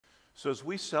So as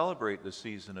we celebrate the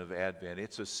season of Advent,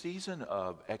 it's a season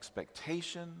of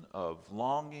expectation, of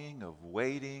longing, of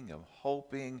waiting, of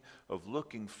hoping, of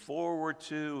looking forward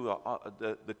to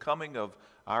the coming of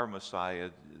our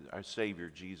Messiah, our Savior,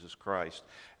 Jesus Christ.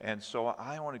 And so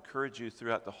I want to encourage you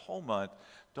throughout the whole month,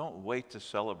 don't wait to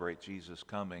celebrate Jesus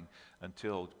coming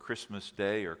until Christmas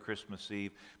Day or Christmas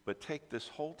Eve, but take this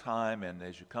whole time, and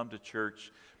as you come to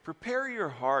church, prepare your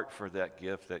heart for that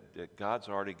gift that God's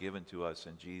already given to us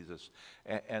in Jesus,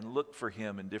 and look for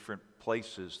Him in different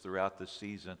places throughout the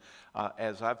season.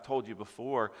 As I've told you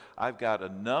before, I've got a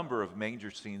number of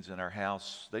manger scenes in our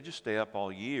house. They just stay up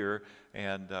all year,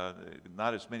 and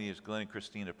not as many as Glenn and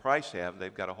Christina Price have.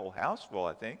 They've got a whole house full,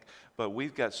 I think, but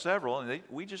we've got several, and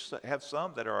we just have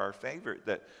some that are our favorite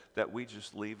that we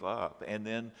just leave up. And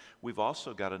then we've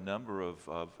also got a number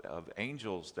of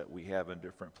angels that we have in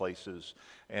different places,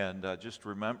 and just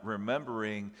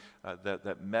remembering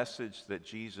that message that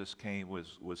Jesus came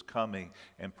was coming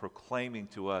and proclaiming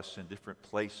to us in different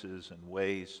places and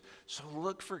ways. So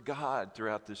look for God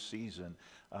throughout this season,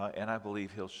 and I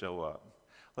believe He'll show up.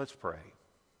 Let's pray.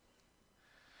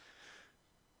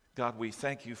 God, we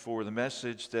thank you for the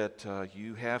message that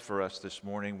you have for us this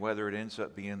morning, whether it ends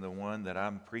up being the one that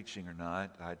I'm preaching or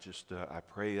not. I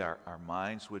pray our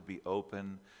minds would be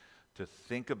open to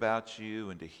think about you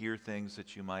and to hear things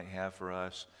that you might have for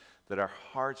us, that our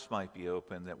hearts might be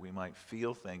open, that we might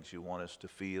feel things you want us to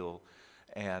feel,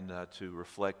 and to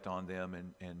reflect on them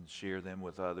and share them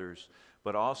with others.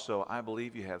 But also, I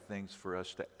believe you have things for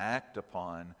us to act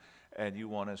upon, and you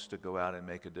want us to go out and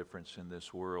make a difference in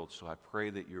this world. So I pray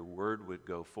that your word would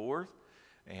go forth,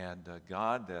 and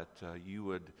God, that you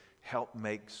would help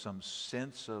make some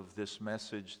sense of this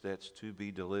message that's to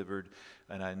be delivered.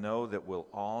 And I know that we'll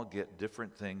all get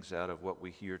different things out of what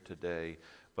we hear today,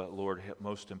 but Lord,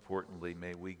 most importantly,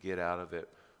 may we get out of it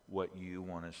what you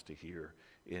want us to hear.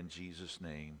 In Jesus'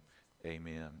 name,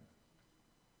 amen.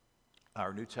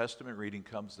 Our New Testament reading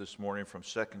comes this morning from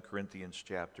 2 Corinthians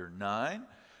chapter 9,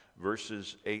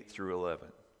 verses 8 through 11.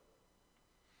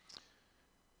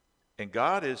 And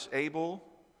God is able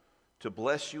to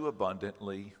bless you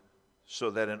abundantly, so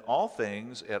that in all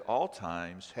things, at all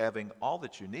times, having all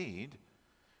that you need,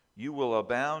 you will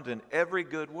abound in every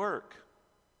good work,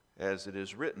 as it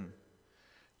is written,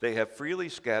 they have freely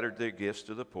scattered their gifts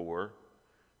to the poor,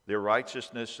 their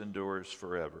righteousness endures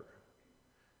forever.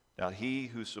 Now he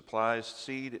who supplies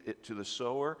seed to the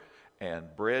sower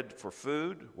and bread for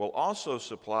food will also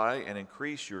supply and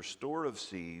increase your store of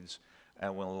seeds,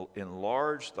 and will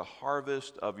enlarge the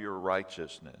harvest of your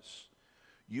righteousness.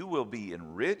 You will be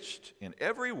enriched in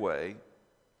every way,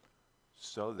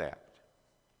 so that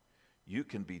you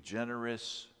can be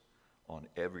generous on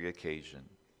every occasion.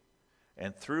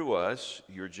 And through us,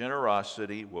 your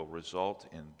generosity will result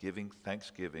in giving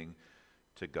thanksgiving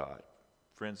to God.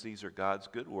 Friends, these are God's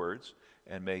good words,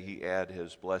 and may He add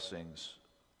His blessings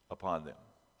upon them.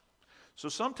 So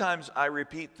sometimes I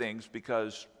repeat things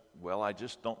because, well, I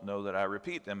just don't know that I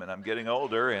repeat them, and I'm getting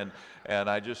older, and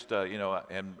I just,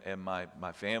 and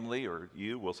my family or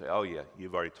you will say, oh yeah,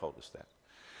 you've already told us that.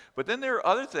 But then there are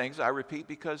other things I repeat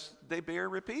because they bear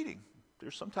repeating.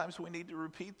 There's sometimes we need to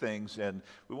repeat things, and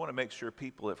we want to make sure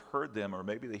people have heard them, or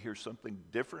maybe they hear something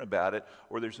different about it,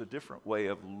 or there's a different way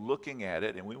of looking at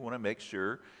it, and we want to make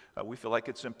sure we feel like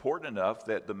it's important enough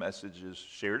that the message is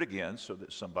shared again so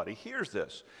that somebody hears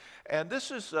this. And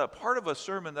this is part of a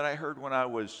sermon that I heard when I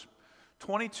was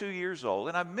 22 years old,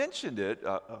 and I mentioned it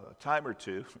a time or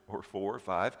two, or 4 or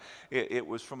 5. It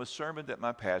was from a sermon that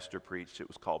my pastor preached. It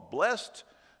was called Blessed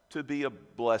to be a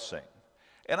Blessing.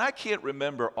 And I can't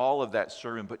remember all of that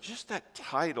sermon, but just that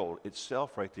title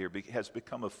itself right there has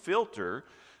become a filter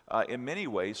in many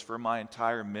ways for my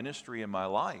entire ministry in my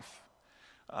life.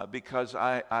 Because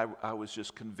I was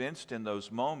just convinced in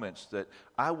those moments that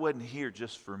I wasn't here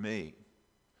just for me.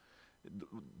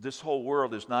 This whole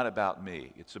world is not about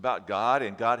me. It's about God,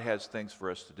 and God has things for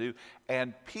us to do,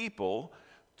 and people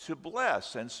to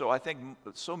bless. And so I think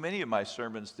so many of my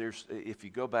sermons, if you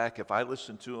go back, if I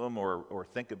listen to them or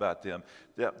think about them,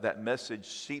 that message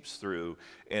seeps through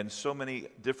in so many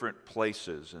different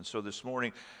places. And so this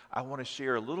morning, I want to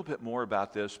share a little bit more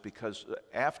about this, because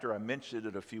after I mentioned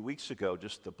it a few weeks ago,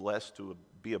 just the blessed to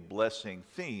be a blessing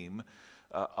theme,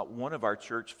 one of our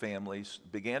church families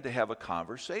began to have a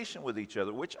conversation with each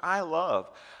other, which I love.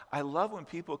 I love when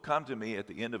people come to me at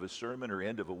the end of a sermon or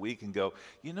end of a week and go,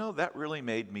 that really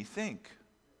made me think.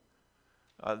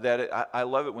 I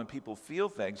love it when people feel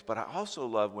things, but I also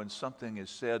love when something is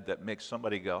said that makes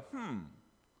somebody go,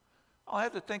 I'll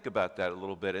have to think about that a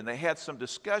little bit. And they had some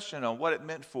discussion on what it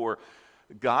meant for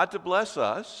God to bless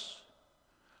us,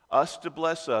 us to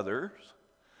bless others,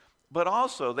 but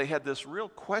also they had this real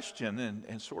question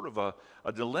and sort of a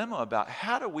dilemma about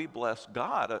how do we bless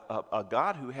God, a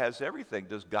God who has everything.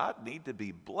 Does God need to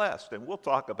be blessed? And we'll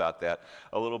talk about that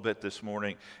a little bit this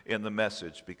morning in the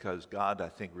message, because God, I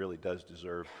think, really does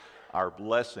deserve our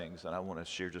blessings. And I want to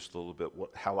share just a little bit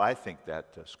how I think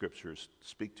that scriptures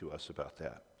speak to us about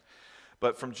that.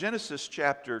 But from Genesis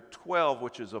chapter 12,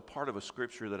 which is a part of a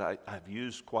scripture that I've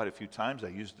used quite a few times, I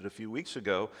used it a few weeks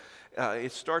ago,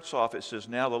 it starts off, it says,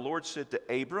 "Now the Lord said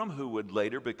to Abram," who would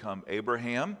later become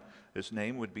Abraham, his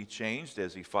name would be changed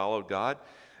as he followed God.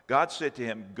 God said to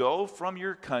him, "Go from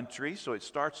your country." So it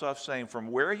starts off saying,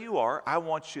 from where you are, I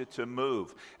want you to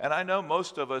move. And I know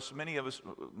most of us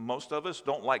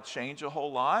don't like change a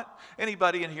whole lot.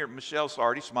 Anybody in here, Michelle's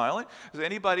already smiling. Is there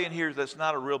anybody in here that's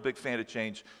not a real big fan of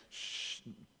change?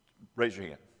 Raise your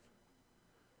hand.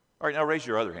 All right, now raise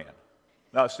your other hand.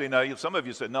 Now, see, now some of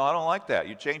you said, "No, I don't like that.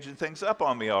 You're changing things up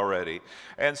on me already."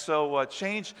 And so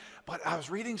change, but I was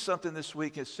reading something this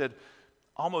week. It said,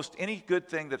 almost any good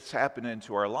thing that's happened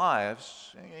into our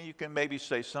lives, you can maybe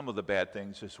say some of the bad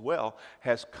things as well,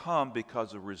 has come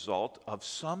because of a result of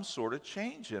some sort of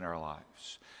change in our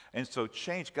lives. And so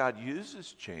change, God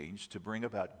uses change to bring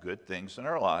about good things in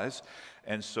our lives.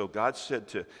 And so God said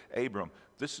to Abram,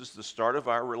 "This is the start of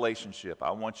our relationship.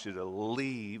 I want you to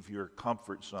leave your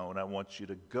comfort zone. I want you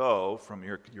to go from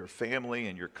your family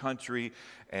and your country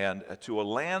and to a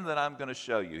land that I'm going to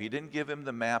show you." He didn't give him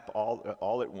the map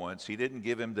all at once. He didn't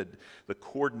give him the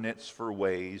coordinates for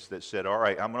ways that said, "All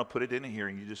right, I'm going to put it in here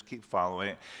and you just keep following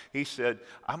it." He said,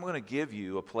 "I'm going to give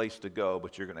you a place to go,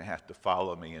 but you're going to have to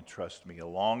follow me and trust me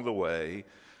along the way.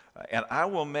 And I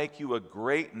will make you a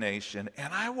great nation,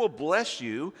 and I will bless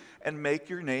you and make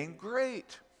your name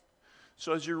great."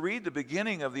 So as you read the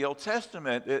beginning of the Old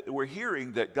Testament, we're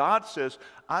hearing that God says,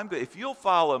 if you'll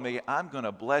follow me, I'm going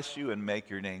to bless you and make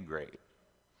your name great.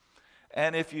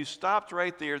 And if you stopped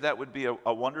right there, that would be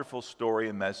a wonderful story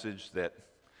and message that,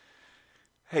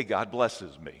 hey, God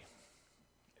blesses me,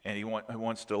 and He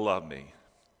wants to love me.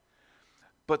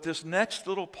 But this next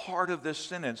little part of this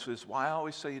sentence is why I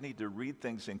always say you need to read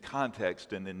things in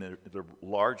context, and in the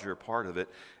larger part of it,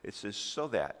 it says, so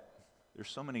that. There's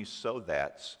so many so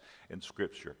that's in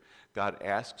Scripture. God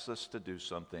asks us to do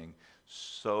something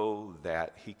so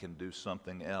that He can do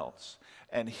something else.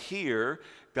 And here,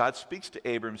 God speaks to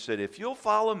Abram and said, "If you'll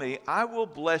follow me, I will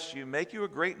bless you, make you a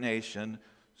great nation,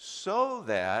 so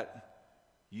that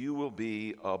you will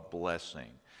be a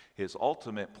blessing." His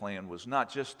ultimate plan was not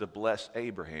just to bless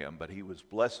Abraham, but He was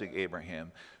blessing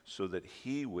Abraham so that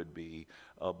he would be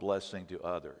a blessing to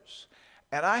others.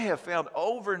 And I have found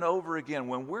over and over again,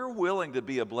 when we're willing to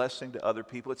be a blessing to other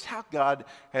people, it's how God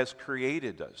has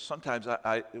created us. Sometimes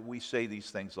we say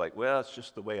these things like, well, it's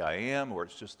just the way I am, or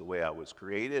it's just the way I was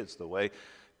created. It's the way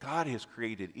God has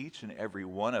created each and every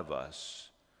one of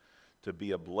us to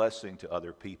be a blessing to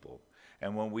other people.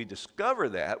 And when we discover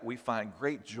that, we find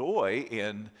great joy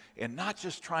in not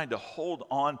just trying to hold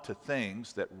on to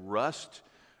things that rust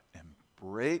and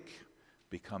break,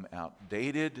 become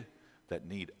outdated, that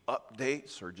need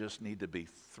updates or just need to be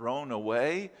thrown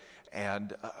away.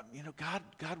 And,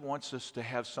 God wants us to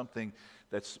have something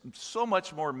that's so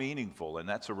much more meaningful, and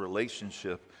that's a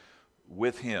relationship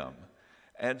with Him.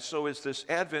 And so as this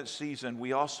Advent season,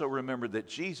 we also remember that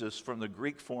Jesus, from the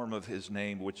Greek form of His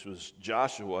name, which was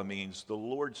Joshua, means the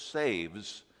Lord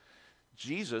saves.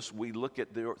 Jesus, we look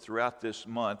at throughout this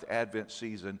month, Advent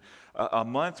season, a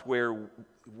month where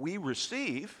we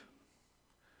receive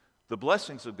the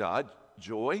blessings of God,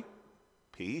 joy,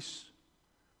 peace,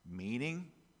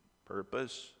 meaning,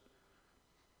 purpose.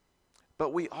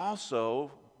 But we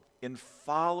also, in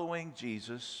following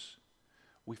Jesus,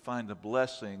 we find the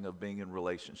blessing of being in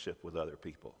relationship with other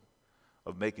people,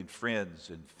 of making friends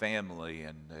and family.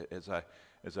 And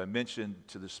as I mentioned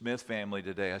to the Smith family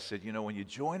today, I said, when you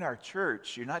join our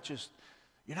church, you're not just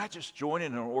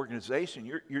joining an organization,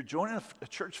 you're joining a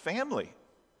church family.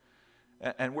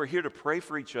 And we're here to pray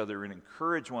for each other and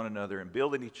encourage one another and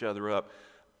building each other up.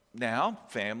 Now,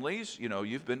 families,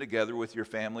 you've been together with your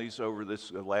families over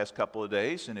this last couple of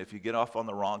days, and if you get off on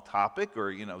the wrong topic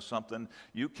or, something,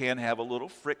 you can have a little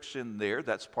friction there.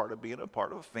 That's part of being a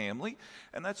part of a family,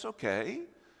 and that's okay.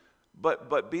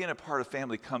 But being a part of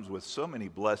family comes with so many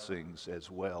blessings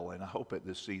as well, and I hope at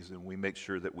this season we make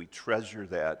sure that we treasure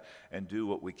that and do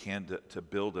what we can to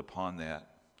build upon that.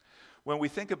 When we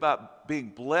think about being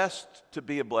blessed to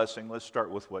be a blessing, let's start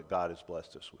with what God has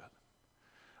blessed us with.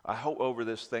 I hope over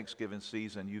this Thanksgiving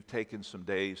season you've taken some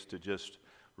days to just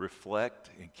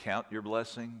reflect and count your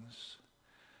blessings.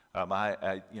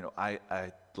 I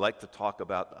like to talk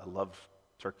about, I love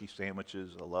turkey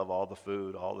sandwiches. I love all the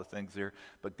food, all the things there.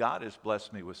 But God has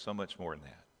blessed me with so much more than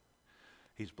that.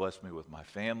 He's blessed me with my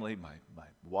family, my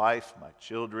wife, my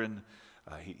children.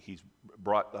 He's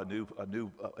brought a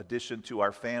new addition to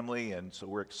our family, and so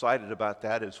we're excited about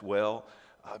that as well.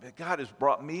 But God has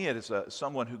brought me as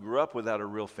someone who grew up without a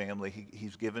real family.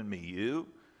 He's given me you.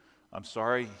 I'm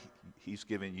sorry, He's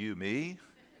given you me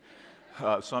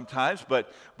sometimes.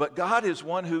 But God is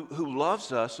one who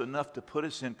loves us enough to put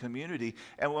us in community.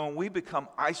 And when we become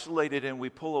isolated and we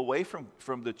pull away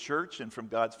from the church and from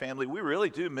God's family, we really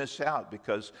do miss out,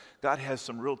 because God has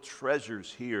some real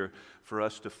treasures here for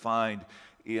us to find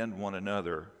in one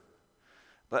another.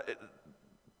 But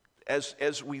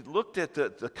as we looked at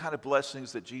the kind of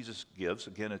blessings that Jesus gives,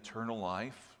 again, eternal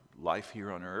life here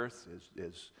on earth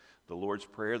is the Lord's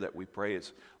Prayer that we pray.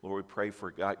 Is, Lord, we pray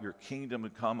for God, your kingdom to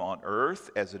come on earth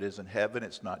as it is in heaven.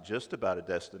 It's not just about a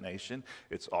destination.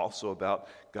 It's also about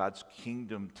God's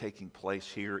kingdom taking place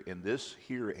here in this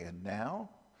here and now.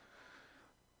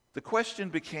 The question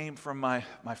became from my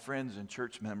friends and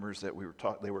church members that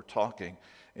they were talking.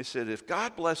 It said, if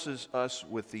God blesses us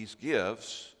with these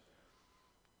gifts,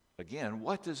 again,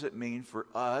 what does it mean for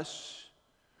us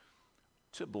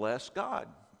to bless God?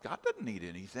 God doesn't need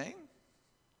anything,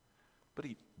 but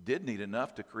He did need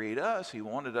enough to create us. He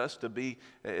wanted us to be,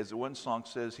 as one song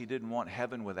says, He didn't want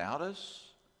heaven without us,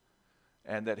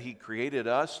 and that He created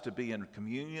us to be in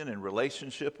communion and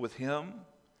relationship with Him.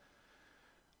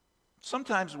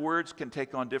 Sometimes words can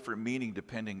take on different meaning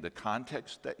depending the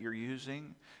context that you're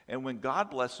using. And when God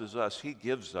blesses us, He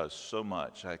gives us so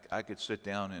much. I could sit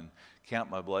down and count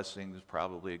my blessings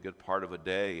probably a good part of a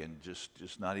day and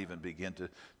just not even begin to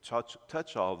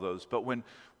touch all those. But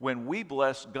when we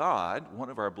bless God, one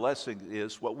of our blessings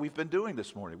is what we've been doing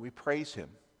this morning. We praise Him.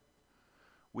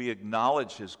 We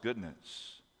acknowledge His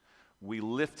goodness. We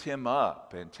lift Him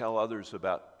up and tell others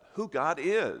about who God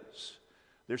is.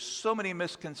 There's so many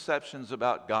misconceptions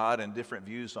about God and different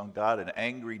views on God, an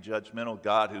angry, judgmental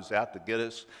God who's out to get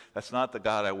us. That's not the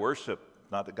God I worship,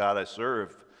 not the God I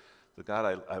serve. The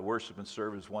God I worship and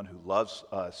serve is one who loves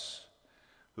us,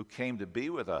 who came to be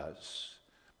with us,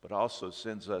 but also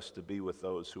sends us to be with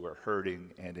those who are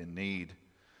hurting and in need.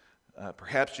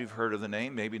 Perhaps you've heard of the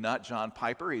name, maybe not, John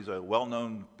Piper. He's a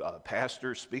well-known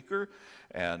pastor, speaker,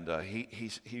 and he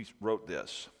wrote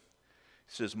this.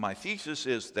 He says, my thesis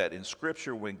is that in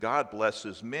Scripture, when God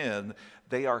blesses men,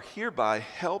 they are hereby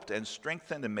helped and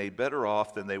strengthened and made better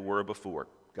off than they were before.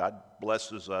 God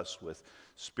blesses us with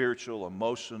spiritual,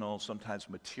 emotional, sometimes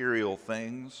material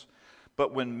things.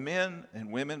 But when men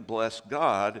and women bless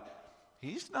God,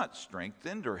 He's not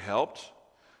strengthened or helped,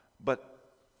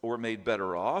 or made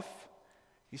better off.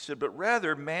 He said, but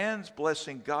rather man's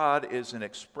blessing God is an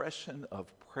expression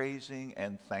of praising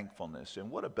and thankfulness. And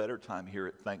what a better time here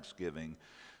at Thanksgiving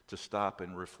to stop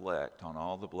and reflect on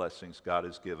all the blessings God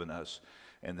has given us,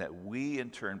 and that we in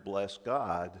turn bless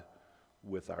God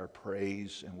with our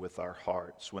praise and with our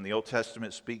hearts. When the Old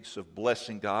Testament speaks of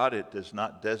blessing God, it does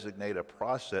not designate a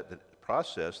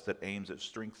process that aims at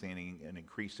strengthening and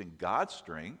increasing God's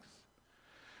strength,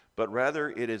 but rather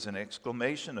it is an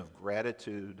exclamation of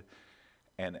gratitude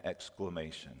and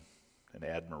exclamation and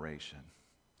admiration.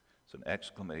 It's an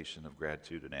exclamation of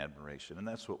gratitude and admiration, and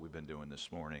that's what we've been doing this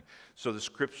morning. So the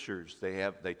Scriptures,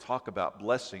 they talk about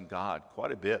blessing God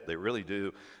quite a bit. They really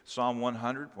do. Psalm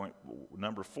 100,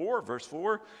 number 4, verse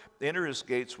 4, enter His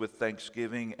gates with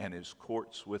thanksgiving and His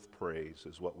courts with praise,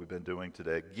 is what we've been doing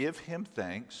today. Give Him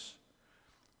thanks,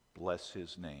 bless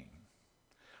His name.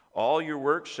 All your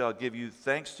works shall give you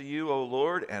thanks to you, O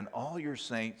Lord, and all your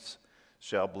saints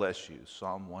shall bless you.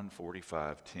 Psalm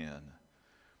 145:10.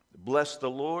 Bless the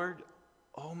Lord,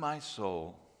 O my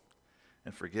soul,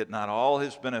 and forget not all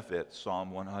His benefits.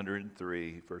 Psalm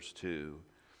 103, verse 2,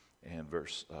 and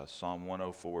Psalm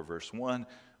 104, verse 1.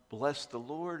 Bless the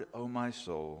Lord, O my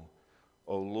soul.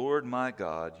 O Lord my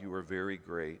God, you are very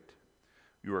great.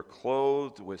 You are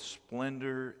clothed with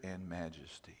splendor and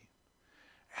majesty.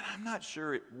 And I'm not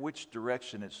sure which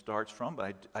direction it starts from,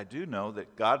 but I do know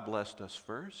that God blessed us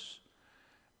first.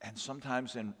 And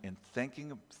sometimes in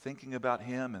thinking about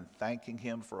Him and thanking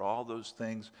Him for all those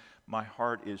things, my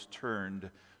heart is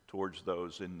turned towards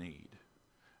those in need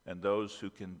and those who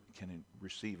can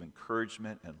receive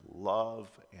encouragement and love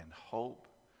and hope.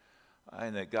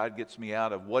 And that God gets me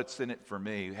out of what's in it for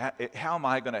me. How am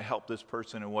I going to help this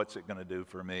person, and what's it going to do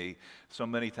for me? So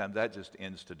many times that just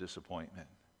ends to disappointment.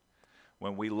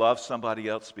 When we love somebody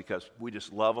else because we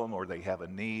just love them or they have a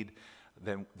need,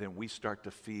 then we start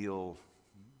to feel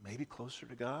maybe closer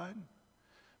to God,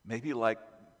 maybe like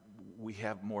we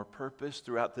have more purpose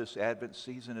throughout this Advent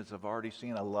season, as I've already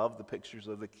seen. I love the pictures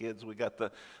of the kids. We got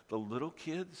the little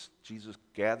kids. Jesus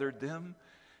gathered them,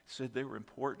 said they were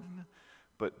important.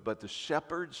 But the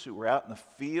shepherds who were out in the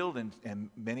field and in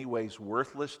many ways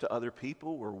worthless to other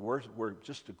people were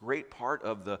just a great part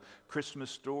of the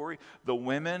Christmas story. The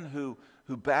women who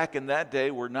back in that day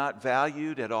were not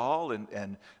valued at all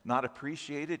and not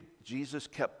appreciated, Jesus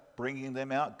kept bringing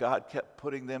them out. God kept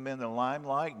putting them in the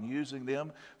limelight and using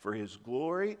them for His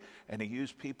glory. And He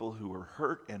used people who were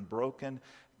hurt and broken.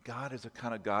 God is the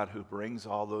kind of God who brings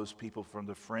all those people from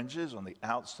the fringes on the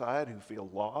outside who feel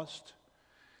lost.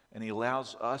 And He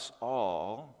allows us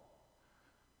all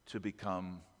to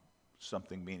become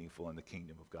something meaningful in the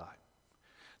kingdom of God.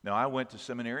 Now, I went to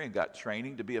seminary and got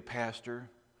training to be a pastor.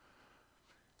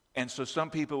 And so some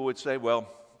people would say, well,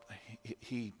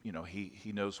 he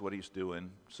knows what he's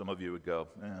doing. Some of you would go,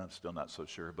 I'm still not so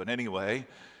sure. But anyway,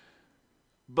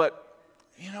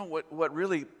 what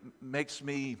really makes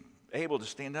me able to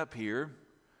stand up here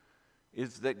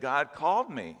is that God called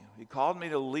me. He called me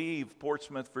to leave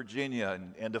Portsmouth, Virginia,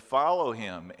 and to follow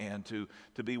Him and to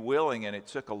be willing. And it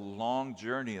took a long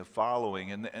journey of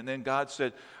following. And then God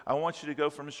said, I want you to go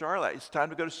from Charlotte. It's time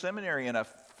to go to seminary. And I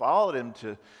followed Him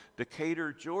to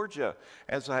Decatur, Georgia.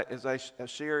 As I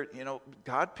shared,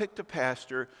 God picked a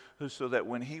pastor so that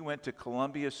when he went to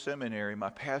Columbia Seminary, my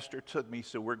pastor took me,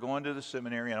 said, we're going to the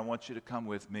seminary and I want you to come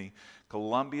with me.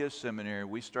 Columbia Seminary.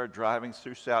 We started driving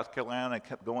through South Carolina. I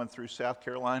kept going through South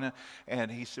Carolina.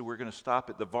 And he said, we're going to stop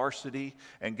at the Varsity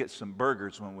and get some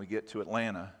burgers when we get to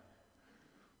Atlanta.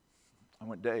 I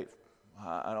went, Dave,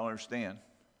 I don't understand.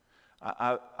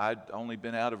 I'd only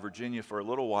been out of Virginia for a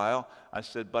little while. I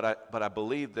said, but I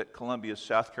believe that Columbia,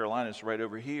 South Carolina is right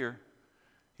over here.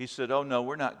 He said, oh, no,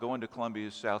 we're not going to Columbia,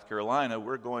 South Carolina.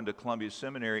 We're going to Columbia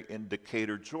Seminary in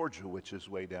Decatur, Georgia, which is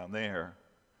way down there.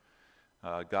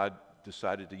 God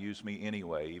decided to use me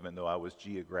anyway, even though I was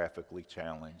geographically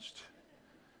challenged.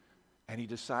 And He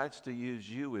decides to use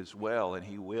you as well, and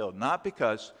He will. Not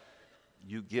because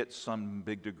you get some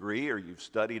big degree or you've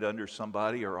studied under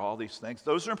somebody or all these things.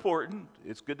 Those are important.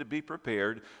 It's good to be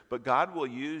prepared. But God will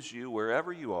use you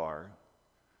wherever you are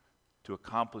to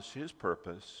accomplish His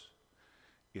purpose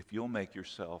if you'll make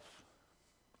yourself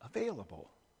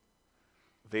available.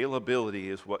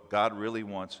 Availability is what God really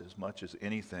wants as much as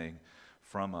anything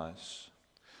from us.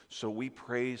 So we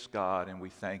praise God and we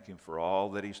thank Him for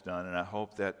all that He's done. And I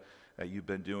hope that you've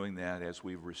been doing that as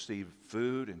we've received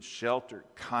food and shelter,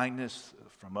 kindness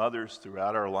from others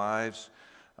throughout our lives.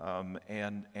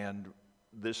 And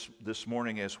this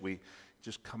morning, as we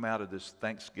just come out of this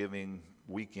Thanksgiving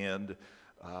weekend,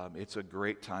 it's a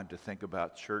great time to think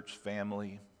about church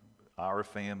family, our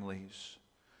families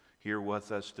here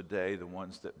with us today, the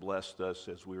ones that blessed us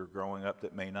as we were growing up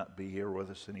that may not be here with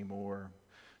us anymore,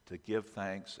 to give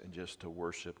thanks and just to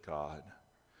worship God.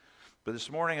 But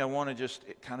this morning I want to just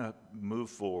kind of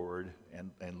move forward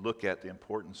and look at the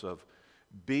importance of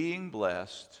being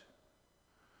blessed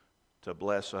to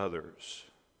bless others.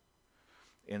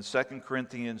 In 2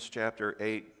 Corinthians chapter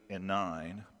 8 and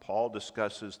 9, Paul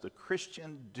discusses the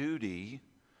Christian duty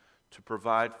to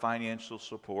provide financial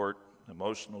support,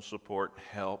 emotional support,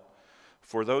 help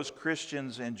for those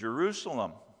Christians in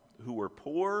Jerusalem who were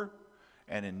poor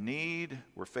and in need,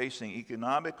 were facing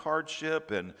economic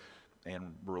hardship and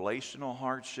relational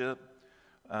hardship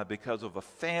because of a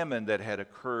famine that had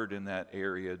occurred in that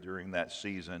area during that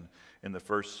season in the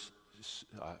first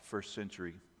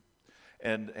century.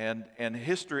 And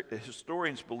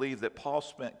historians believe that Paul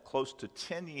spent close to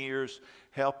 10 years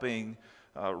helping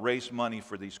raise money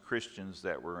for these Christians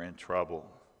that were in trouble.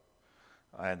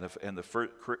 And the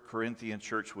Corinthian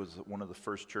church was one of the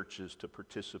first churches to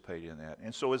participate in that.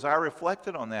 And so as I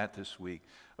reflected on that this week,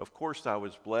 of course I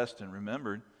was blessed and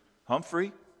remembered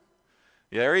Humphrey.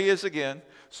 There he is again.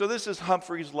 So this is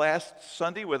Humphrey's last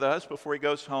Sunday with us before he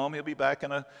goes home. He'll be back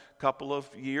in a couple of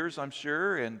years, I'm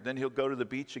sure, and then he'll go to the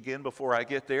beach again before I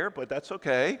get there, but that's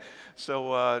okay.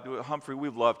 So Humphrey,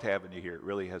 we've loved having you here. It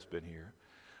really has been here.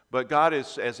 But God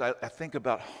is, as I think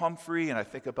about Humphrey, and I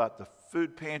think about the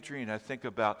food pantry, and I think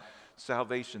about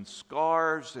Salvation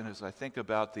Scarves, and as I think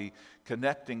about the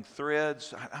connecting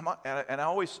threads, I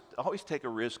always take a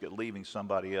risk at leaving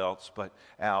somebody else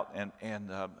out, and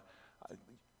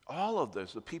all of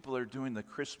those, the people that are doing the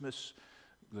Christmas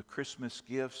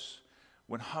gifts.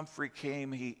 When Humphrey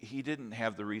came, he didn't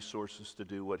have the resources to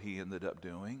do what he ended up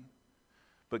doing.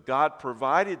 But God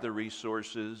provided the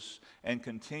resources and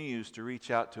continues to reach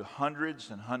out to hundreds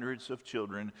and hundreds of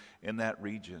children in that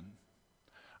region.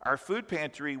 Our food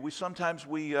pantry,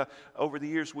 over the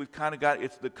years, we've kind of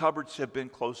got, the cupboards have been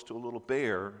close to a little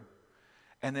bare.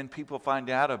 And then people find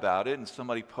out about it, and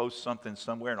somebody posts something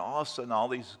somewhere, and all of a sudden all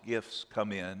these gifts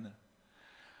come in.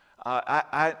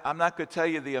 I'm not going to tell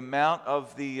you the amount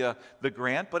of the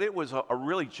grant, but it was a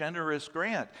really generous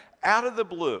grant. Out of the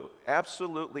blue,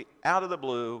 absolutely out of the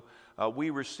blue,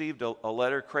 we received a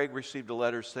letter. Craig received a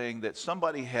letter saying that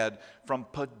somebody had, from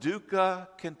Paducah,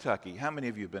 Kentucky. How many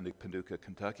of you have been to Paducah,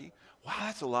 Kentucky? Wow,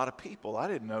 that's a lot of people. I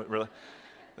didn't know it really.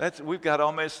 We've got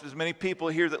almost as many people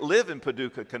here that live in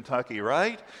Paducah, Kentucky,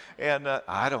 right? And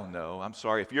I don't know. I'm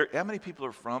sorry. How many people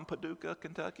are from Paducah,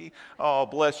 Kentucky? Oh,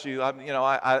 bless you.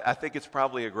 I think it's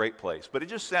probably a great place, but it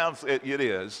just sounds. It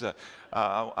is.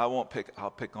 I won't pick.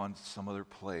 I'll pick on some other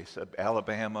place.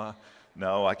 Alabama.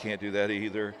 No, I can't do that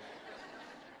either.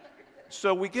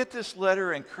 So we get this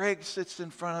letter, and Craig sits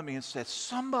in front of me and says,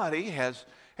 somebody has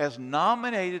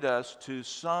nominated us to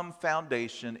some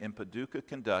foundation in Paducah,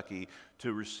 Kentucky,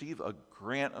 to receive a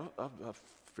grant, a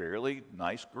fairly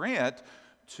nice grant,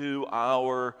 to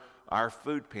our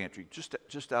food pantry.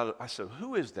 Just out of, I said,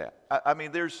 who is that?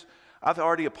 I've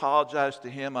already apologized to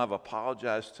him. I've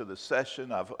apologized to the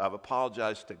session. I've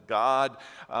apologized to God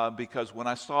because when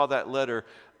I saw that letter,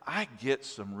 I get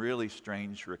some really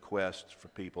strange requests for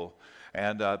people,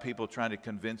 and people trying to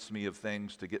convince me of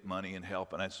things to get money and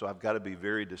help. And so I've got to be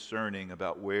very discerning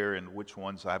about where and which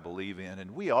ones I believe in.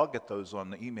 And we all get those on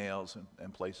the emails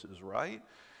and places, right?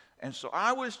 And so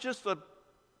I was just a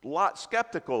lot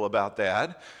skeptical about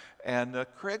that. And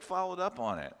Craig followed up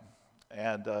on it,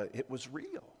 and it was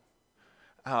real.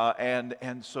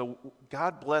 And so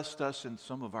God blessed us in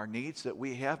some of our needs that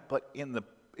we have, but in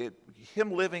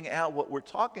him living out what we're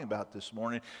talking about this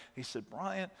morning, he said,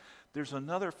 Brian, there's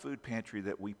another food pantry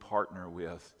that we partner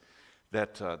with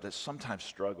that sometimes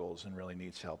struggles and really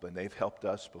needs help, and they've helped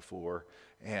us before,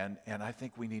 and I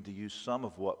think we need to use some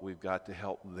of what we've got to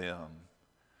help them.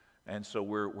 And so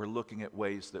we're looking at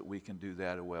ways that we can do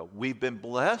that as well. We've been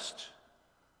blessed.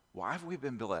 Why have we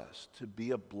been blessed? To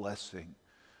be a blessing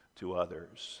to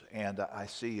others. And I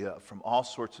see from all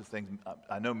sorts of things.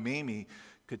 I know Mimi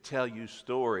could tell you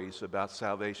stories about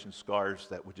Salvation Scars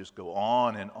that would just go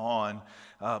on and on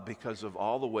because of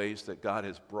all the ways that God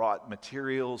has brought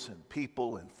materials and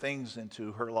people and things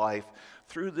into her life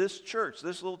through this church,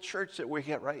 this little church that we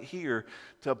get right here,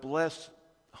 to bless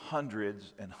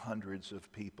hundreds and hundreds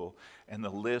of people. And the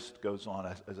list goes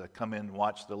on. As I come in and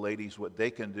watch the ladies, what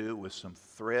they can do with some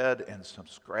thread and some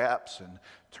scraps and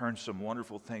turn some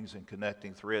wonderful things in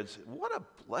connecting threads. What a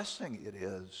blessing it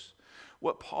is.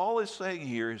 What Paul is saying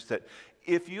here is that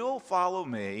if you'll follow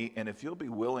me and if you'll be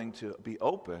willing to be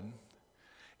open,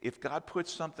 if God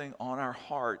puts something on our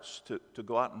hearts to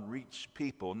go out and reach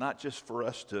people, not just for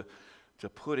us to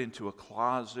put into a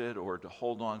closet or to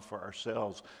hold on for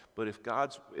ourselves, but if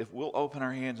we'll open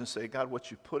our hands and say, God, what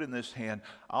you put in this hand,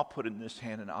 I'll put in this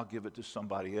hand and I'll give it to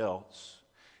somebody else.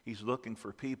 He's looking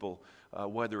for people,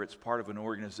 whether it's part of an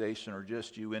organization or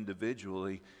just you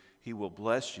individually. He will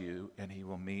bless you, and he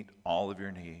will meet all of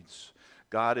your needs.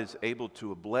 God is able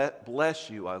to bless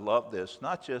you. I love this.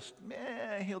 Not just,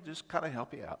 he'll just kind of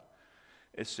help you out.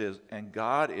 It says, and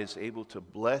God is able to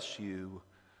bless you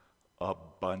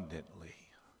abundantly.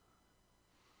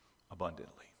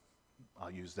 Abundantly.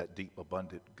 I'll use that deep,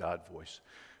 abundant God voice.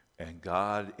 And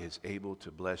God is able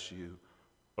to bless you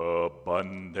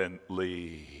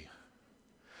abundantly.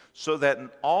 So that in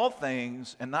all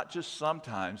things, and not just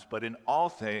sometimes, but in all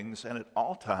things and at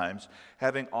all times,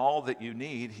 having all that you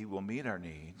need, he will meet our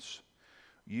needs.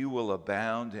 You will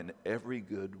abound in every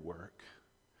good work.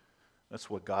 That's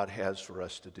what God has for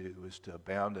us to do, is to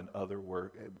abound in other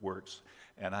works.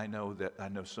 And I know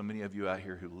so many of you out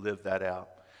here who live that out.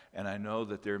 And I know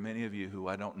that there are many of you who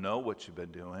I don't know what you've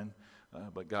been doing,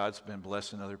 but God's been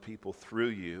blessing other people through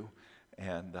you.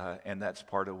 And that's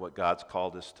part of what God's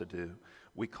called us to do.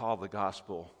 We call the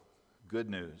gospel good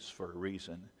news for a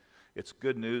reason. It's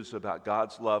good news about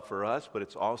God's love for us, but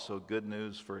it's also good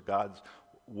news for God's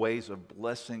ways of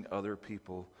blessing other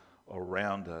people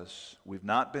around us. We've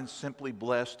not been simply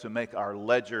blessed to make our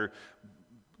ledger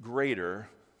greater,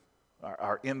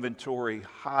 our inventory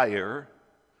higher.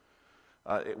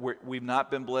 We've not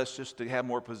been blessed just to have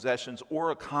more possessions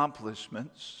or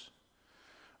accomplishments.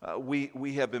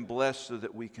 We have been blessed so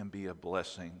that we can be a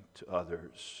blessing to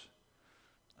others.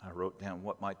 I wrote down,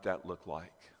 what might that look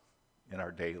like in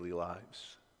our daily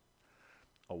lives?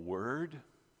 A word,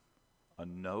 a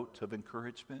note of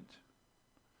encouragement,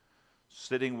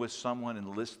 sitting with someone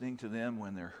and listening to them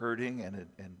when they're hurting and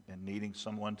needing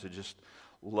someone to just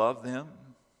love them.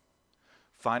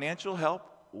 Financial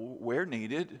help where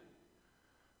needed.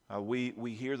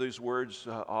 We hear those words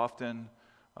often.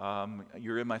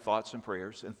 You're in my thoughts and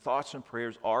prayers. And thoughts and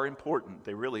prayers are important.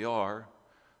 They really are.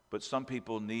 but some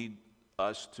people need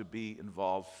us to be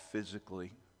involved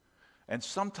physically. And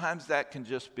sometimes that can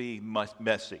just be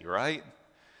messy, right?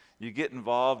 You get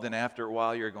involved, and after a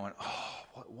while you're going, oh,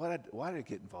 why did I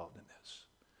get involved in this?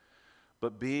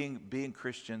 But being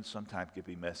Christian sometimes can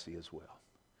be messy as well.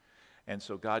 And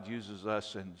so God uses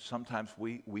us, and sometimes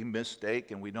we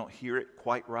mistake and we don't hear it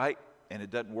quite right, and it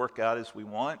doesn't work out as we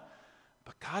want.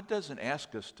 But God doesn't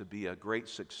ask us to be a great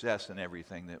success in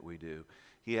everything that we do.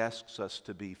 He asks us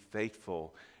to be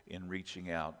faithful in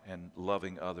reaching out and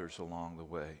loving others along the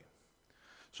way.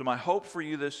 So my hope for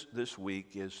you this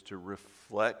week is to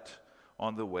reflect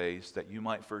on the ways that you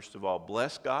might, first of all,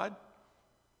 bless God,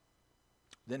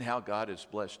 then how God has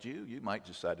blessed you. You might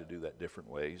decide to do that different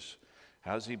ways.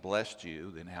 How has He blessed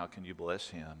you? Then how can you bless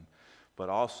Him? But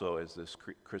also, as this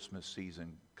Christmas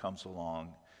season comes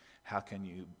along, how can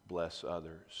you bless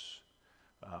others?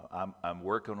 I'm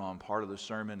working on part of the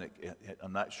sermon.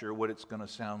 I'm not sure what it's going to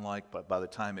sound like, but by the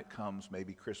time it comes,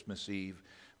 maybe Christmas Eve,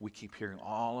 we keep hearing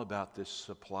all about this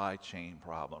supply chain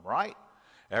problem, right?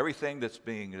 Everything that's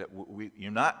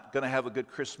you're not going to have a good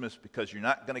Christmas because you're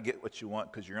not going to get what you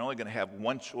want, because you're only going to have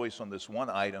one choice on this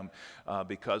one item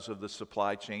because of the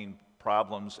supply chain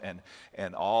problems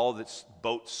and all this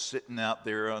boats sitting out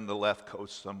there on the left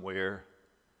coast somewhere.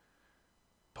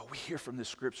 But we hear from the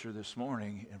Scripture this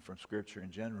morning and from Scripture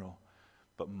in general,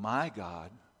 but my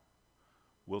God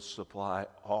will supply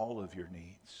all of your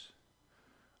needs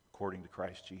according to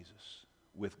Christ Jesus.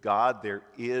 With God, there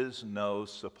is no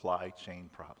supply chain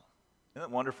problem. Isn't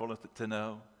it wonderful to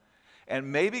know?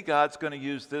 And maybe God's going to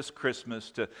use this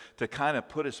Christmas to kind of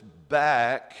put us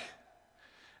back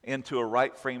into a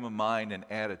right frame of mind and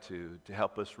attitude, to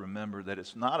help us remember that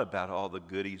it's not about all the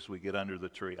goodies we get under the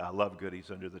tree. I love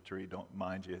goodies under the tree, don't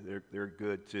mind you. They're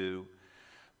good too.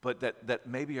 But that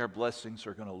maybe our blessings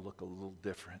are going to look a little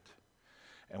different.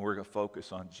 And we're going to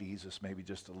focus on Jesus maybe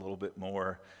just a little bit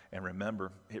more. And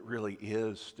remember, it really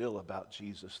is still about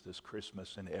Jesus this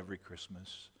Christmas and every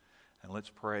Christmas. And let's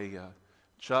pray,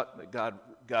 Chuck, that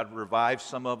God revives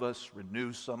some of us,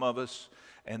 renews some of us,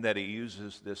 and that He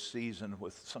uses this season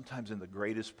with sometimes in the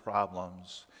greatest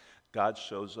problems. God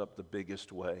shows up the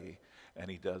biggest way,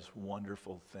 and He does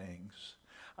wonderful things.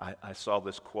 I saw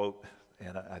this quote,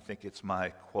 and I think it's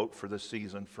my quote for the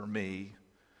season for me.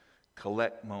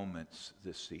 Collect moments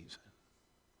this season.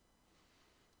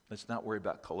 Let's not worry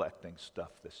about collecting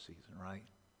stuff this season, right?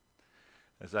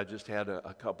 As I just had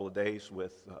a couple of days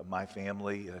with my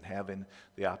family and having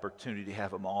the opportunity to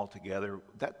have them all together,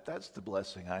 that's the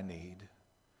blessing I need.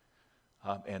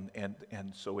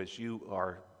 And so if you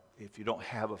don't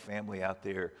have a family out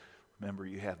there, remember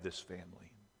you have this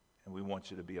family, and we want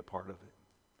you to be a part of it.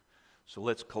 So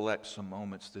let's collect some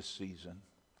moments this season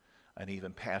and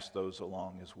even pass those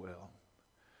along as well.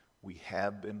 We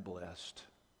have been blessed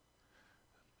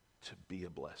to be a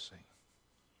blessing.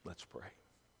 Let's pray.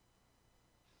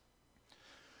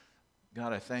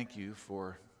 God, I thank You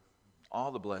for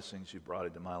all the blessings You brought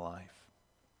into my life.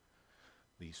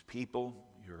 These people,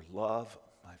 Your love,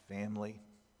 my family,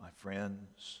 my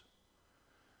friends.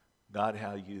 God,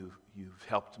 how You've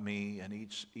helped me in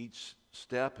each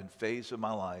step and phase of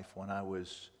my life when I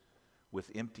was with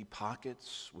empty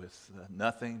pockets, with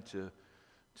nothing to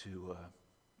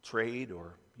trade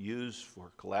or use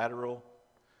for collateral.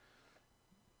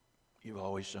 You've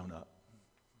always shown up.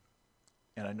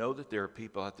 And I know that there are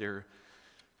people out there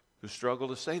who struggle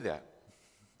to say that.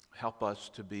 Help us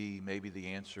to be maybe the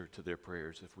answer to their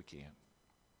prayers if we can.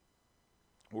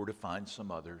 Or to find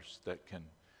some others that can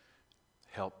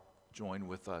help join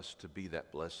with us to be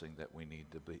that blessing that we need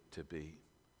to be.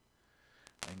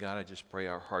 And God, I just pray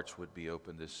our hearts would be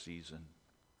open this season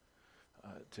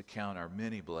to count our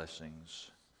many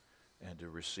blessings and to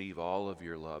receive all of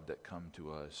Your love that come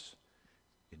to us.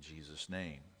 In Jesus'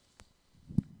 name,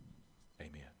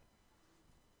 amen.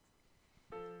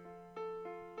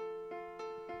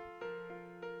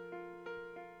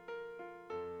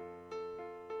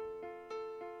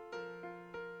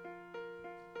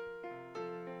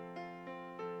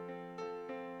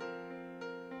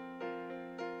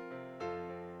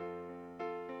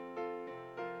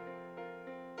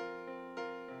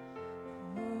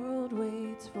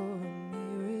 Waits for a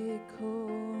miracle.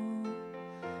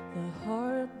 The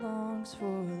heart longs for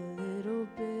a little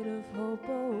bit of hope.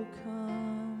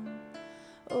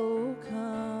 Oh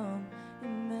come,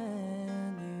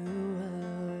 Emmanuel.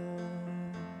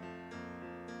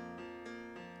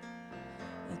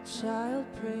 A child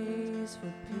prays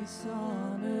for peace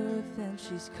on earth, and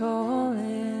she's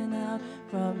calling out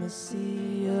from a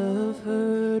sea of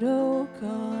hurt. Oh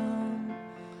come,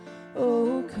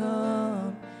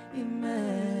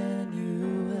 Emmanuel.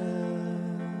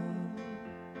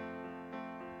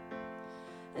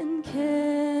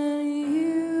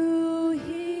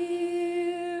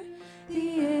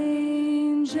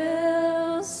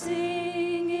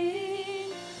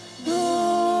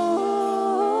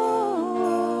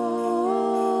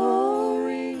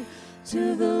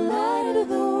 to the light of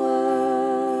the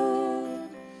world.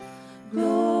 Glory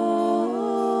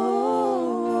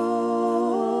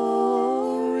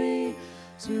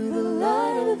to the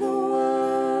light of the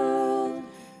world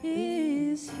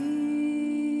is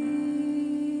here.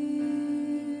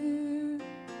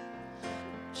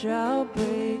 Drought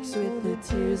breaks with the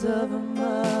tears of a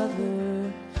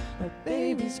mother. A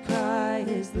baby's cry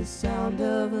is the sound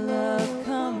of love.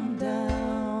 Come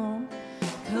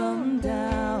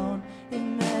down,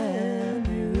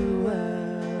 Emmanuel.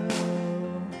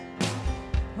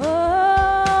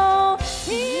 Oh,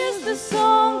 he is the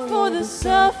song for the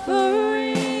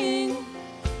suffering.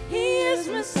 He is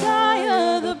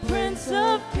Messiah, the Prince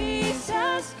of Peace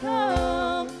has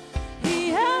come.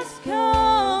 He has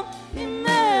come,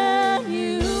 Emmanuel.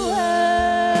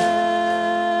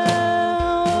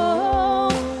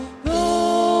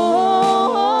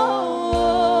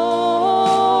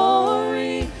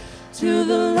 Glory to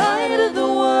the light of the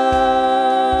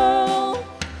world.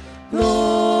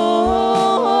 Glory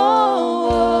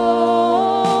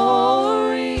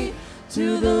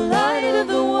to the light of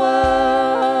the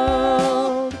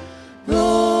world.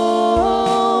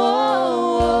 Glory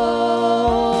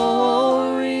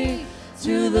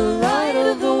to the light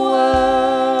of the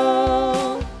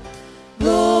world.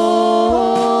 Glory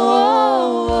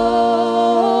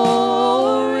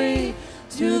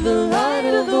to the light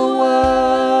of the world.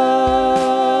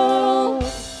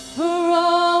 For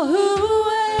all who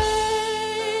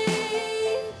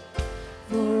wait,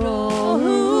 for all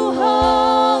who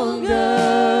hunger,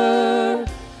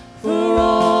 for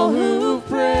all who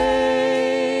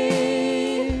pray,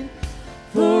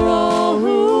 for all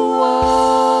who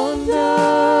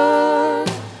wonder,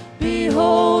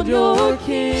 behold your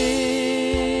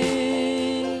King,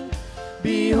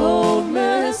 behold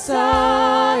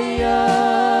Messiah,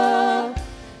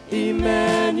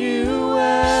 Emmanuel,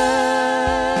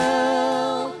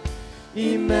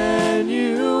 Emmanuel.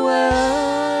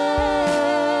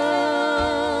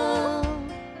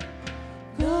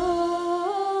 Glory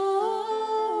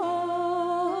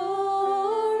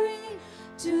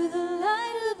to the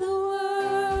light of the world.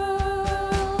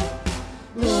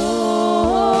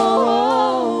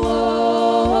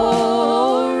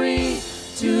 Glory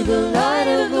to the light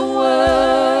of the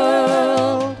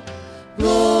world.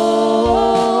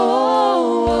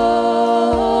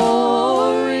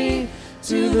 Glory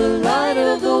to the light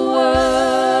of the world.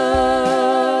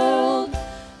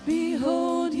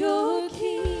 Behold your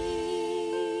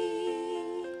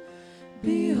King,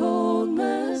 behold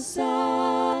Messiah,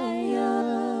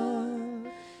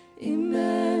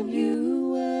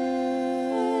 Emmanuel,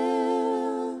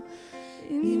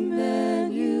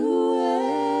 Emmanuel.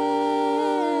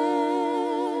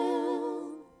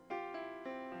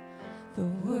 The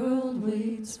world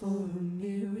waits for a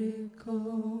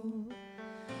miracle.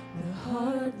 The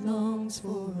heart longs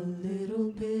for a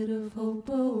little bit of hope.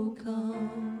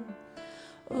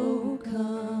 Oh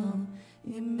come,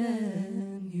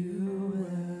 Emmanuel.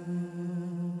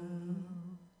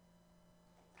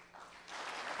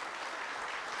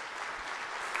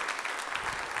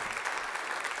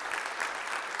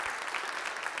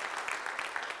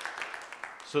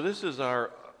 So this is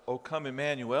our O Come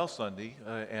Emmanuel Sunday,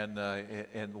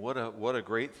 and what a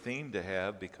great theme to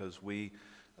have, because we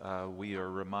are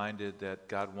reminded that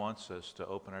God wants us to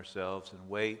open ourselves and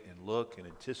wait and look and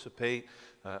anticipate.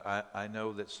 I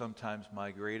know that sometimes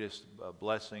my greatest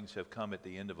blessings have come at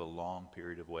the end of a long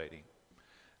period of waiting,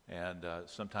 and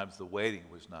sometimes the waiting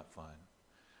was not fun,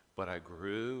 but I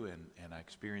grew and I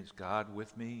experienced God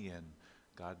with me, and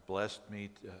God blessed me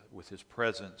with His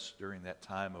presence during that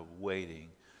time of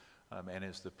waiting. And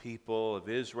as the people of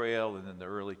Israel and then the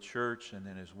early church, and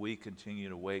then as we continue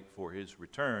to wait for His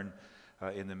return,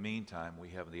 in the meantime,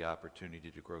 we have the opportunity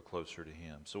to grow closer to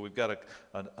Him. So we've got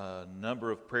a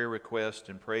number of prayer requests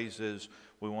and praises.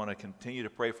 We want to continue to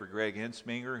pray for Greg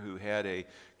Ensminger, who had a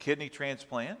kidney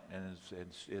transplant and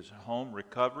is home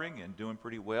recovering and doing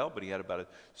pretty well, but he had about a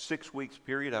 6 weeks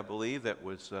period, I believe, that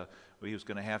was he was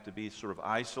going to have to be sort of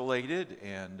isolated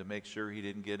and to make sure he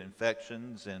didn't get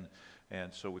infections, and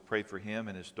so we prayed for him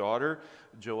and his daughter.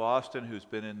 Joe Austin, who's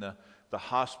been in the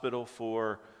hospital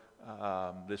for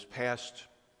this past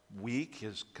week,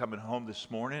 is coming home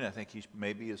this morning. I think he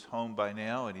maybe is home by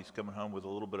now, and he's coming home with a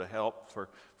little bit of help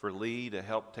for Lee to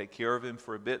help take care of him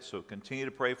for a bit. So continue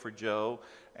to pray for Joe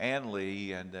and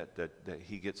Lee, and that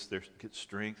he gets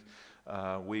strength.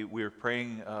 We were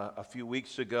praying a few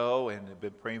weeks ago, and have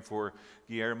been praying for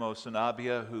Guillermo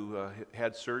Sanabia, who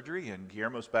had surgery, and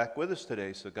Guillermo's back with us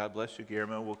today. So God bless you,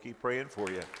 Guillermo. We'll keep praying for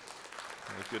you.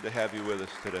 It's good to have you with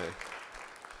us today.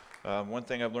 One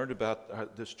thing I've learned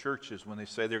about this church is when they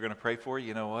say they're going to pray for you,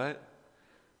 you know what?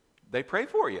 They pray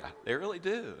for you. They really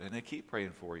do. And they keep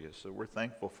praying for you. So we're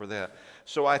thankful for that.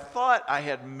 So I thought I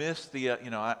had missed the,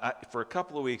 for a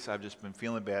couple of weeks I've just been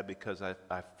feeling bad because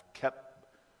I've kept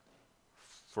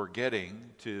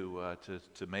forgetting to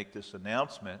make this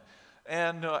announcement.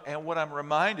 And what I'm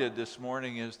reminded this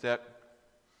morning is that,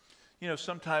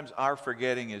 sometimes our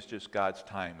forgetting is just God's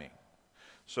timing.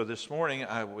 So this morning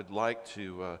I would like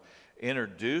to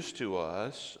introduce to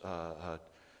us a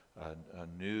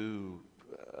new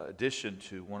addition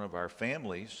to one of our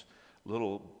families,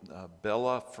 little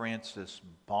Bella Frances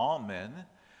Bauman.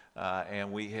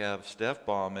 And we have Steph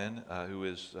Bauman, who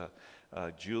is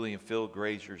Julie and Phil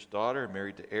Grazier's daughter,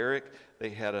 married to Eric. They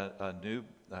had a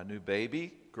new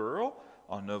baby girl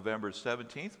on November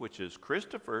 17th, which is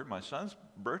Christopher, my son's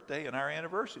birthday and our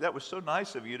anniversary. That was so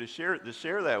nice of you to share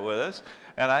that with us.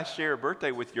 And I share a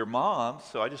birthday with your mom,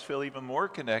 so I just feel even more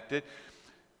connected.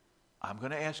 I'm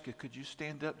going to ask you, could you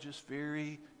stand up just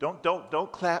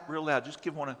don't clap real loud. Just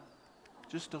give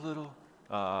just a little,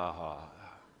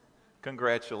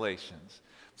 congratulations.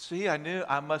 See,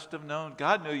 I must have known,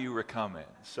 God knew you were coming.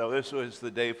 So this was the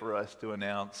day for us to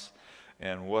announce,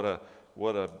 and what a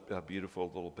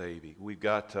beautiful little baby. We've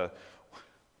got,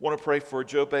 want to pray for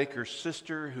Joe Baker's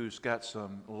sister who's got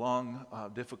some lung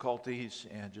difficulties,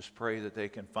 and just pray that they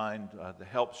can find the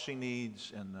help she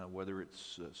needs, and whether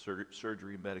it's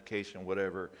surgery, medication,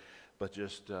 whatever, but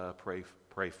just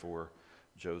pray for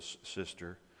Joe's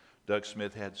sister. Doug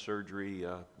Smith had surgery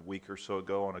a week or so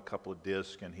ago on a couple of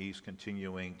discs, and he's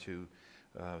continuing to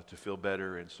feel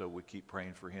better, and so we keep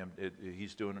praying for him.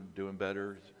 He's doing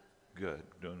better. Good,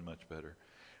 doing much better.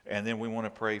 And then we want to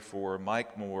pray for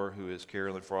Mike Moore, who is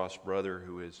Carolyn Frost's brother,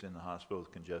 who is in the hospital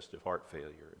with congestive heart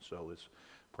failure. And so let's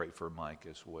pray for Mike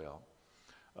as well.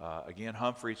 Again,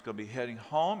 Humphrey's going to be heading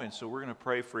home, and so we're going to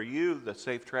pray for you, the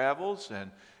safe travels. And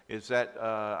is that,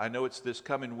 I know it's this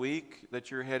coming week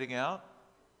that you're heading out?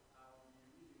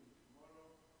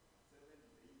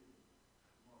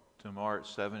 Tomorrow at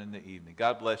 7 in the evening.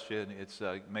 God bless you, and it's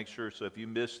make sure, so if you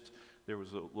missed, there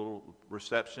was a little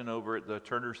reception over at the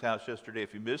Turner's house yesterday.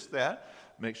 If you missed that,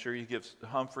 make sure you give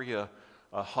Humphrey a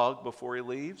hug before he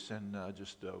leaves, and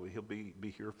he'll be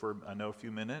here for, I know, a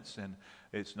few minutes, and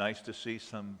it's nice to see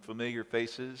some familiar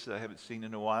faces I haven't seen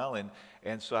in a while,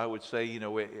 and so I would say,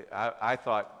 I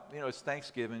thought, it's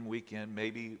Thanksgiving weekend,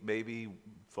 maybe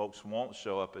folks won't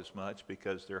show up as much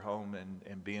because they're home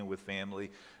and being with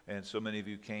family, and so many of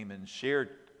you came and shared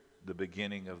the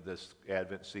beginning of this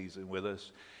Advent season with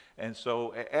us. And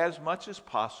so as much as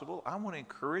possible, I want to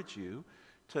encourage you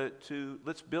to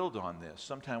let's build on this.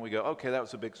 Sometimes we go, okay, that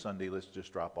was a big Sunday, let's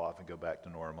just drop off and go back to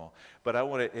normal. But I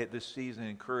want to, at this season,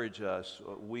 encourage us.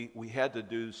 We had to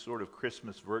do sort of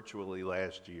Christmas virtually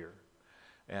last year.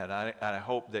 And I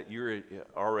hope that you're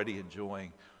already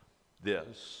enjoying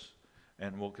this.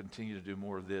 And we'll continue to do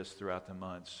more of this throughout the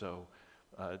month. So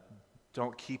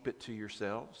don't keep it to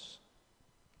yourselves.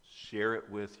 Share it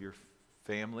with your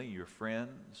family, your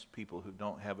friends, people who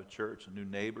don't have a church, a new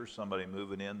neighbor, somebody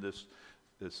moving in this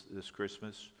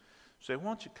Christmas. Say, why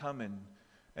don't you come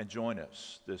and join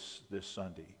us this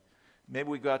Sunday? Maybe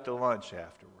we go out to lunch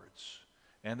afterwards.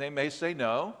 And they may say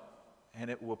no,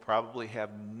 and it will probably have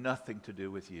nothing to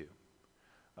do with you.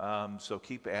 So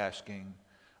keep asking.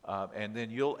 And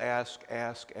then you'll ask.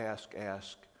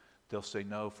 They'll say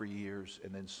no for years,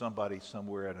 and then somebody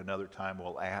somewhere at another time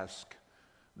will ask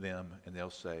them, and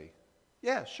they'll say,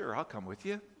 yeah, sure, I'll come with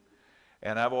you.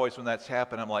 And I've always, when that's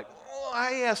happened, I'm like, oh,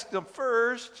 I asked them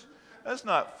first. That's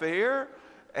not fair.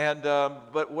 And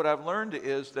but what I've learned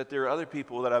is that there are other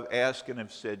people that I've asked and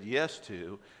have said yes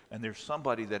to, and there's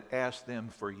somebody that asked them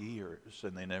for years,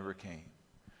 and they never came.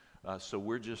 So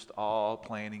we're just all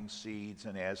planting seeds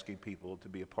and asking people to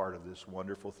be a part of this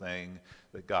wonderful thing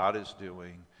that God is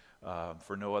doing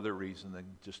for no other reason than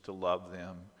just to love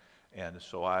them. And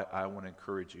so I want to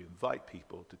encourage you, invite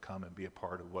people to come and be a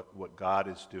part of what God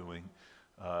is doing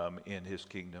in his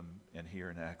kingdom and here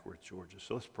in Ackworth, Georgia.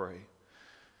 So let's pray.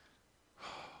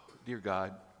 Dear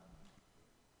God,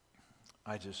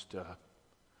 I just,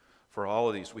 for all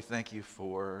of these, we thank you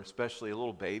for especially a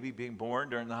little baby being born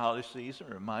during the holiday season.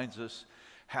 It reminds us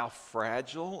how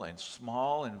fragile and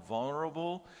small and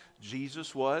vulnerable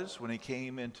Jesus was when he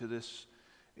came into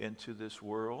this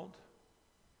world.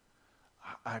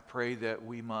 I pray that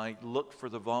we might look for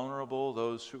the vulnerable,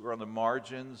 those who are on the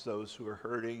margins, those who are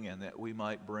hurting, and that we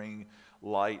might bring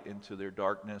light into their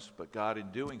darkness. But God,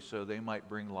 in doing so, they might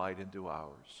bring light into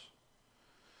ours.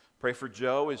 Pray for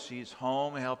Joe as he's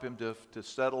home. Help him to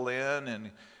settle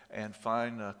in and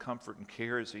find comfort and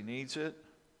care as he needs it.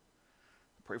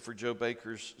 Pray for Joe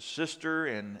Baker's sister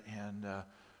and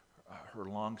her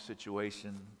lung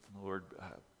situation. Lord,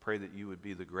 pray that you would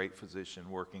be the great physician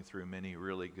working through many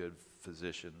really good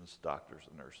physicians, doctors,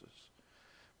 and nurses.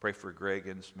 Pray for Greg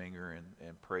Insminger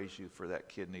and praise you for that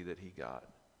kidney that he got.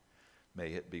 May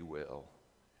it be well.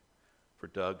 For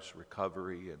Doug's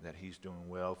recovery and that he's doing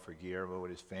well. For Guillermo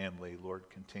and his family, Lord,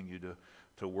 continue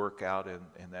to work out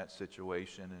in that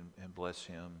situation and bless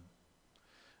him.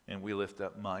 And we lift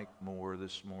up Mike Moore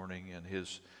this morning and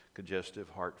his congestive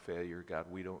heart failure. God,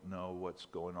 we don't know what's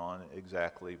going on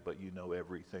exactly, but you know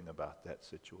everything about that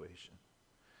situation.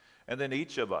 And then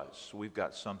each of us, we've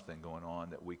got something going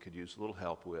on that we could use a little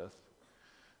help with.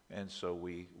 And so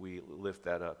we lift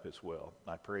that up as well.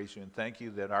 I praise you and thank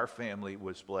you that our family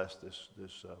was blessed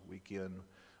this weekend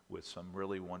with some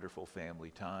really wonderful family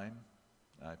time.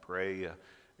 I pray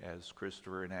as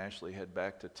Christopher and Ashley head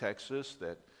back to Texas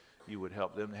that you would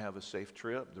help them to have a safe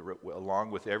trip, along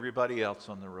with everybody else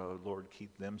on the road. Lord,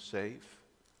 keep them safe.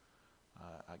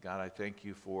 God, I thank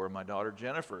you for my daughter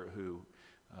Jennifer, who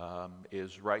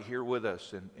is right here with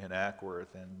us in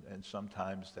Ackworth, and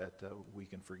sometimes that we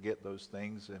can forget those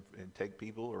things and take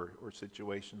people or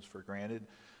situations for granted,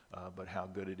 but how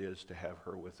good it is to have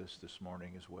her with us this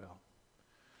morning as well.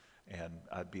 And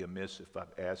I'd be amiss if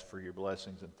I've asked for your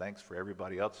blessings and thanks for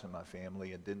everybody else in my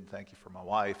family and didn't thank you for my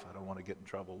wife. I don't want to get in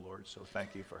trouble, Lord, so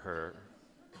thank you for her.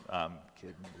 I'm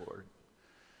kidding, Lord.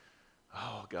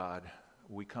 Oh, God,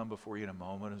 we come before you in a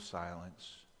moment of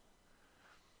silence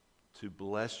to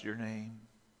bless your name,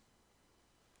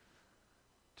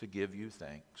 to give you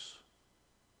thanks.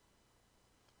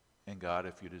 And God,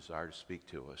 if you desire to speak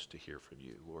to us, to hear from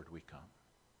you, Lord, we come.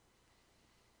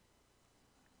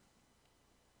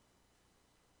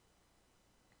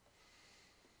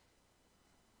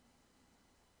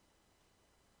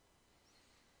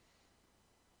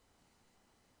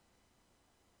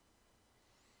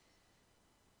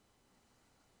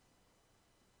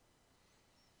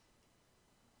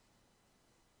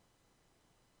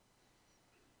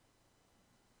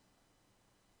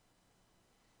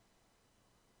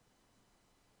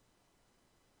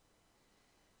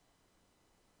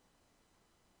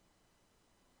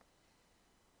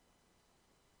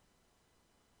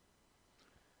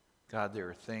 God, there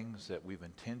are things that we've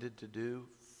intended to do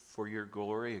for your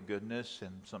glory and goodness,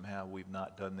 and somehow we've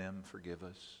not done them. Forgive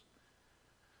us.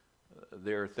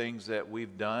 There are things that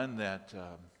we've done that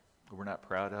we're not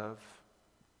proud of.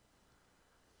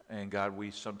 And God,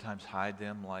 we sometimes hide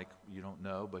them like you don't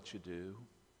know, but you do.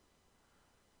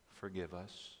 Forgive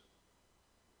us.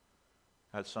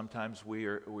 God, sometimes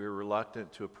we're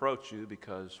reluctant to approach you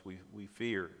because we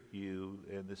fear you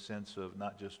in the sense of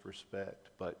not just respect,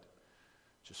 but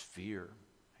just fear.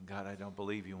 And God, I don't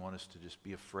believe you want us to just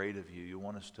be afraid of you. You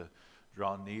want us to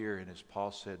draw near, and as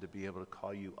Paul said, to be able to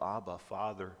call you Abba,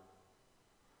 Father,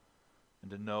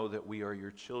 and to know that we are your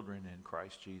children in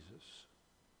Christ Jesus.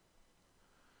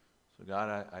 So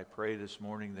God, I pray this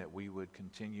morning that we would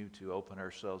continue to open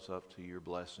ourselves up to your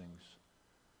blessings.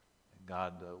 And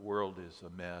God, the world is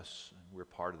a mess, and we're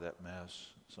part of that mess,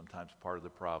 sometimes part of the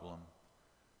problem.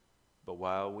 But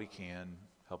while we can,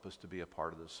 help us to be a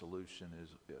part of the solution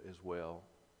as well.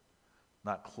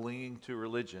 Not clinging to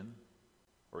religion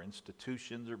or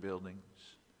institutions or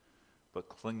buildings, but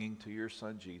clinging to your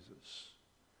Son Jesus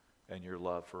and your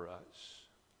love for us.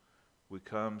 We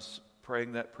come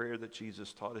praying that prayer that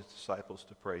Jesus taught his disciples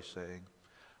to pray, saying,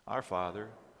 Our Father,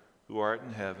 who art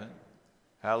in heaven,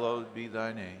 hallowed be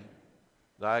thy name.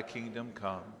 Thy kingdom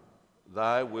come,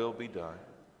 thy will be done,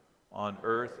 on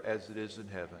earth as it is in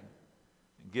heaven.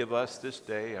 Give us this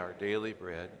day our daily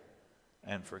bread,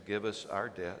 and forgive us our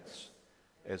debts,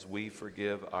 as we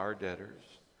forgive our debtors.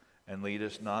 And lead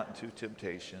us not into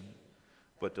temptation,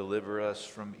 but deliver us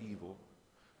from evil.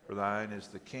 For thine is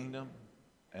the kingdom,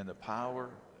 and the power,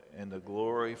 and the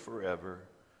glory forever.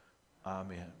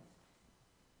 Amen.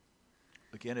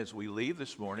 Again, as we leave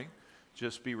this morning,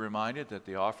 just be reminded that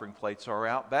the offering plates are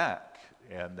out back,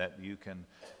 and that you can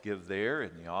give there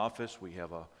in the office. We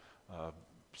have a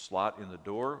slot in the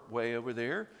doorway over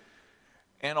there,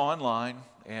 and online,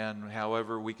 and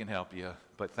however we can help you.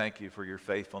 But thank you for your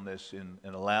faithfulness in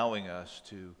allowing us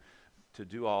to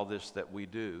do all this that we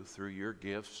do through your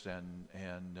gifts and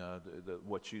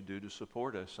what you do to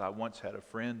support us. I once had a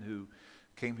friend who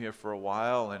came here for a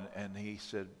while, and he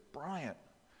said, Brian,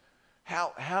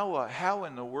 how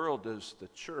in the world does the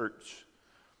church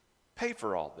pay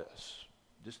for all this?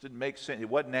 It just didn't make sense. It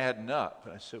wasn't adding up.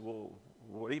 And I said, well,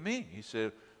 what do you mean? He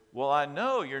said, well, I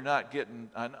know you're not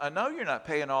I know you're not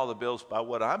paying all the bills by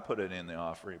what I'm putting in the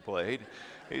offering plate.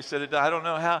 He said, I don't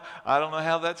know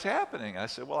how that's happening. I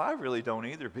said, well, I really don't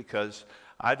either, because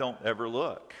I don't ever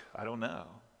look. I don't know.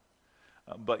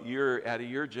 But out of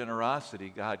your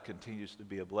generosity, God continues to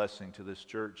be a blessing to this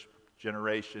church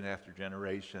generation after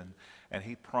generation. And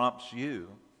he prompts you,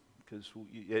 because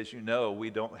as you know, we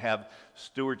don't have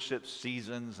stewardship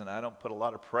seasons, and I don't put a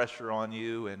lot of pressure on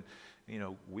you. And,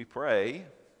 we pray.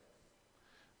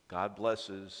 God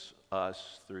blesses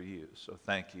us through you. So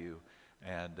thank you.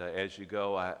 And as you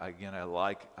go, I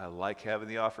like having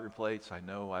the offering plates. I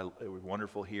know it was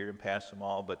wonderful here and pass them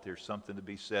all, but there's something to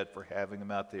be said for having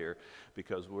them out there,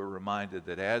 because we're reminded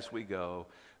that as we go,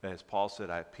 as Paul said,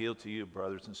 I appeal to you,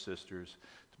 brothers and sisters,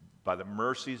 by the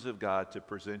mercies of God, to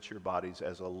present your bodies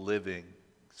as a living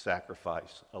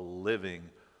sacrifice, a living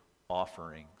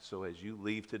offering. So as you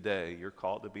leave today, you're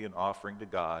called to be an offering to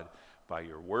God by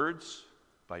your words,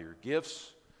 by your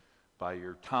gifts, by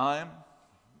your time,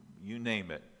 you name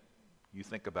it. You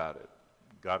think about it.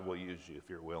 God will use you if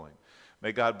you're willing.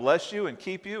 May God bless you and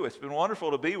keep you. It's been wonderful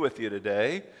to be with you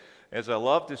today. As I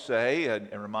love to say and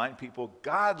remind people,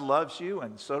 God loves you,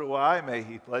 and so do I. May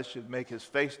he bless you, make his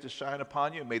face to shine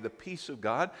upon you. May the peace of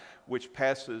God, which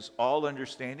passes all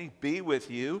understanding, be with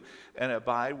you and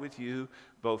abide with you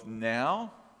both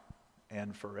now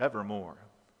and forevermore.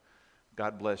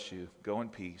 God bless you. Go in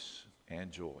peace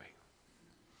and joy.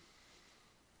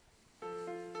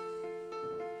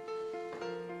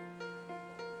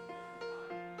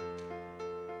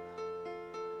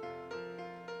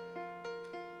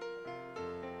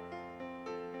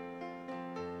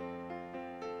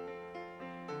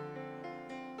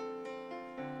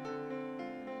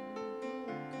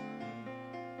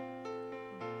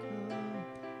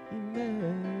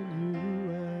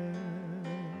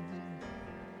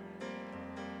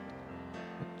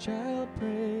 Child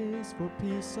prays for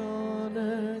peace on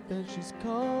earth, and she's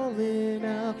calling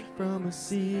out from a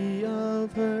sea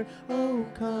of hurt. Oh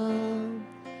come,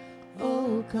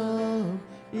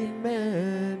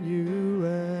 Emmanuel.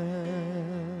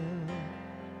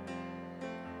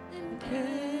 And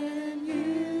can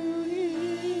you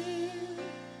hear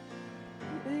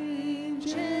the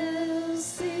angels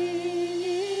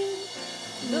singing?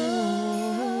 Glory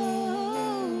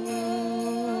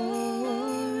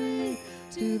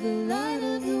to the light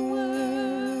of the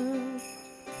world.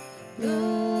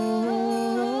 Glory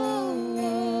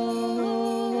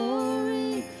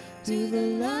to the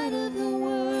light of the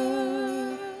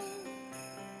world.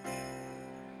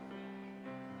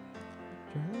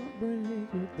 Drought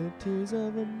break with the tears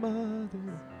of a mother.